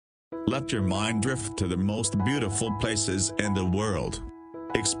Let your mind drift to the most beautiful places in the world.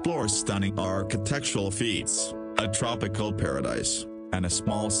 Explore stunning architectural feats, a tropical paradise, and a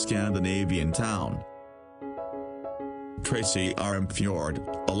small Scandinavian town. Tracy Arm Fjord,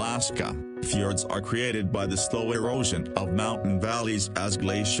 Alaska. Fjords are created by the slow erosion of mountain valleys as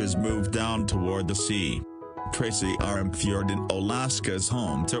glaciers move down toward the sea. Tracy Arm Fjord in Alaska is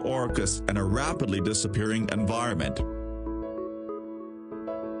home to orcas and a rapidly disappearing environment.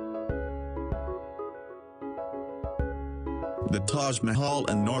 The Taj Mahal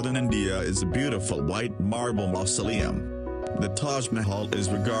in northern India is a beautiful white marble mausoleum. The Taj Mahal is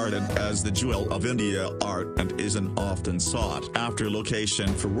regarded as the jewel of India art and is an often sought-after location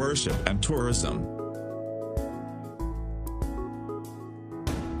for worship and tourism.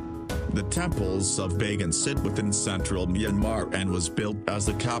 The temples of Bagan sit within central Myanmar and was built as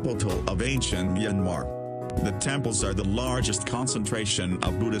the capital of ancient Myanmar. The temples are the largest concentration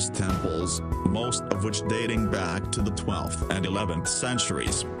of Buddhist temples, most of which dating back to the 12th and 11th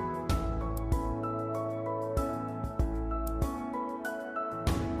centuries.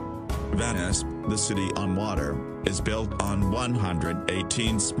 Venice, the city on water, is built on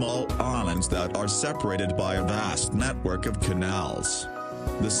 118 small islands that are separated by a vast network of canals.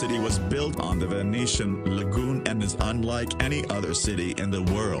 The city was built on the Venetian lagoon and is unlike any other city in the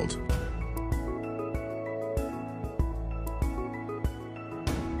world.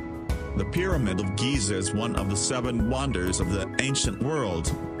 The Pyramid of Giza is one of the 7 wonders of the ancient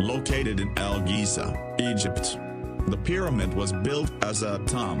world, located in El Giza, Egypt. The pyramid was built as a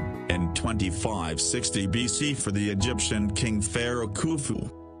tomb in 2560 BC for the Egyptian king pharaoh Khufu.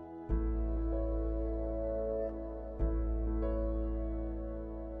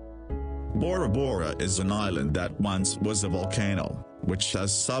 Bora Bora is an island that once was a volcano, which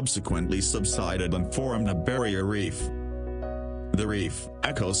has subsequently subsided and formed a barrier reef. The reef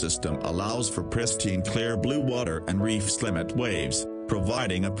ecosystem allows for pristine clear blue water and reef's limit waves,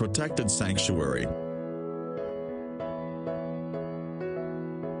 providing a protected sanctuary.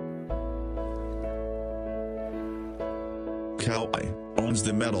 Kauai owns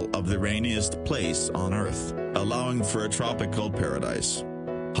the medal of the rainiest place on Earth, allowing for a tropical paradise.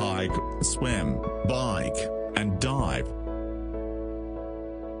 Hike, swim, bike, and dive.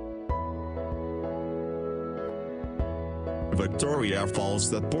 Victoria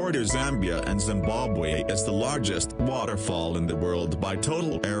Falls that borders Zambia and Zimbabwe is the largest waterfall in the world by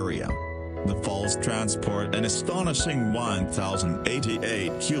total area. The falls transport an astonishing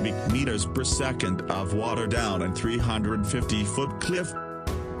 1,088 cubic meters per second of water down a 350-foot cliff.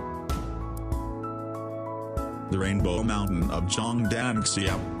 The Rainbow Mountain of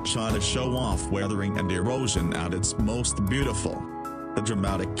Zhongdangxia, China show off weathering and erosion at its most beautiful. The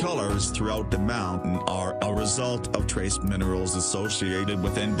dramatic colors throughout the mountain are a result of trace minerals associated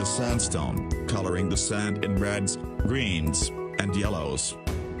within the sandstone, coloring the sand in reds, greens, and yellows.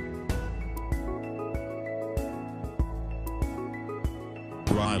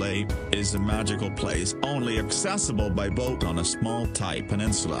 Riley is a magical place only accessible by boat on a small tight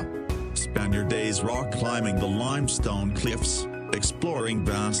peninsula. Spend your days rock climbing the limestone cliffs, exploring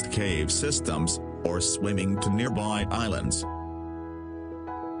vast cave systems, or swimming to nearby islands.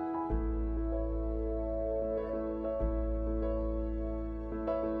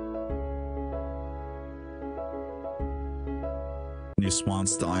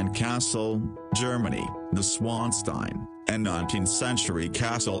 Neuschwanstein Castle, Germany. The Schwanstein, a 19th century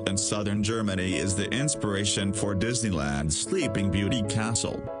castle in southern Germany, is the inspiration for Disneyland's Sleeping Beauty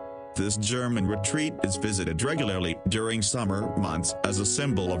Castle. This German retreat is visited regularly during summer months as a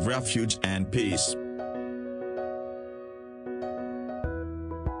symbol of refuge and peace.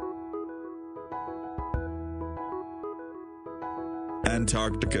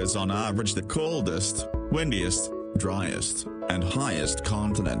 Antarctica is on average the coldest, windiest, driest, and highest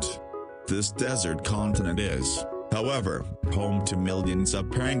continent. This desert continent is, however, home to millions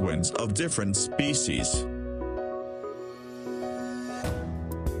of penguins of different species.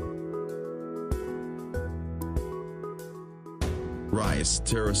 Rice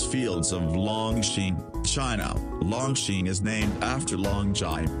terrace fields of Longshan, China. Longshan is named after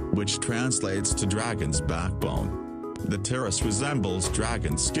Longjai, which translates to dragon's backbone. The terrace resembles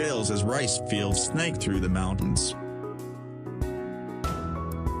dragon scales as rice fields snake through the mountains.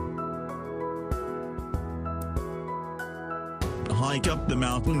 Hike up the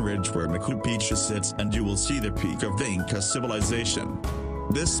mountain ridge where Machu Picchu sits and you will see the peak of the Inca civilization.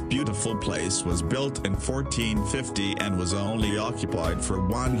 This beautiful place was built in 1450 and was only occupied for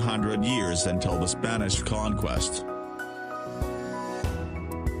 100 years until the Spanish conquest.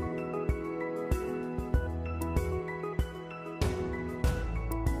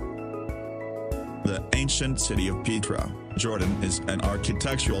 The ancient city of Petra, Jordan is an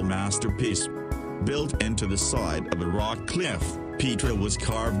architectural masterpiece. Built into the side of a rock cliff, Petra was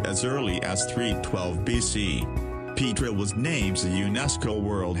carved as early as 312 BC. Petra was named a UNESCO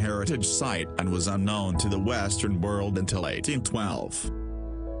World Heritage Site and was unknown to the Western world until 1812.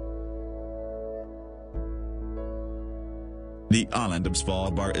 The island of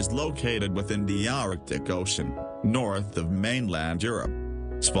Svalbard is located within the Arctic Ocean, north of mainland Europe.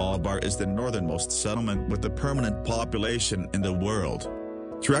 Svalbard is the northernmost settlement with a permanent population in the world.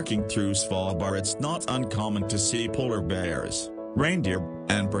 Trekking through Svalbard, it's not uncommon to see polar bears, reindeer,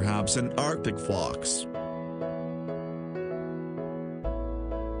 and perhaps an Arctic fox.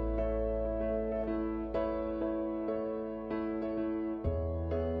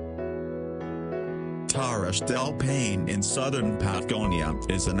 Torres del Paine in southern Patagonia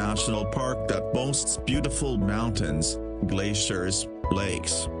is a national park that boasts beautiful mountains, glaciers,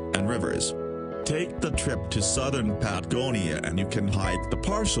 lakes, and rivers. Take the trip to southern Patagonia and you can hike the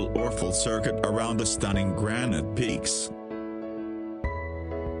partial or full circuit around the stunning granite peaks.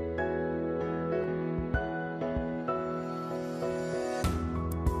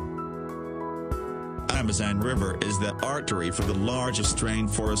 Amazon River is the artery for the largest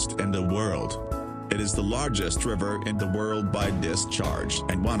rainforest in the world. It is the largest river in the world by discharge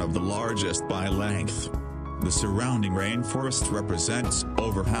and one of the largest by length. The surrounding rainforest represents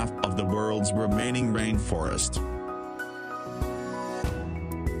over half of the world's remaining rainforest.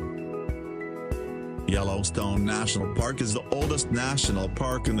 Yellowstone National Park is the oldest national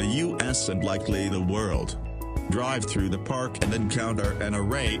park in the U.S. and likely the world. Drive through the park and encounter an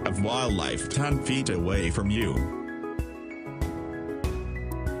array of wildlife 10 feet away from you.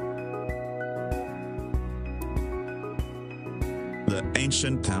 The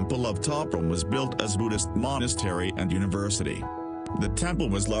ancient Temple of Toprom was built as Buddhist monastery and university. The temple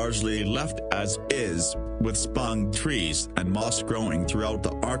was largely left as is, with spung trees and moss growing throughout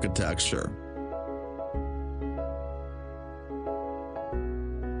the architecture.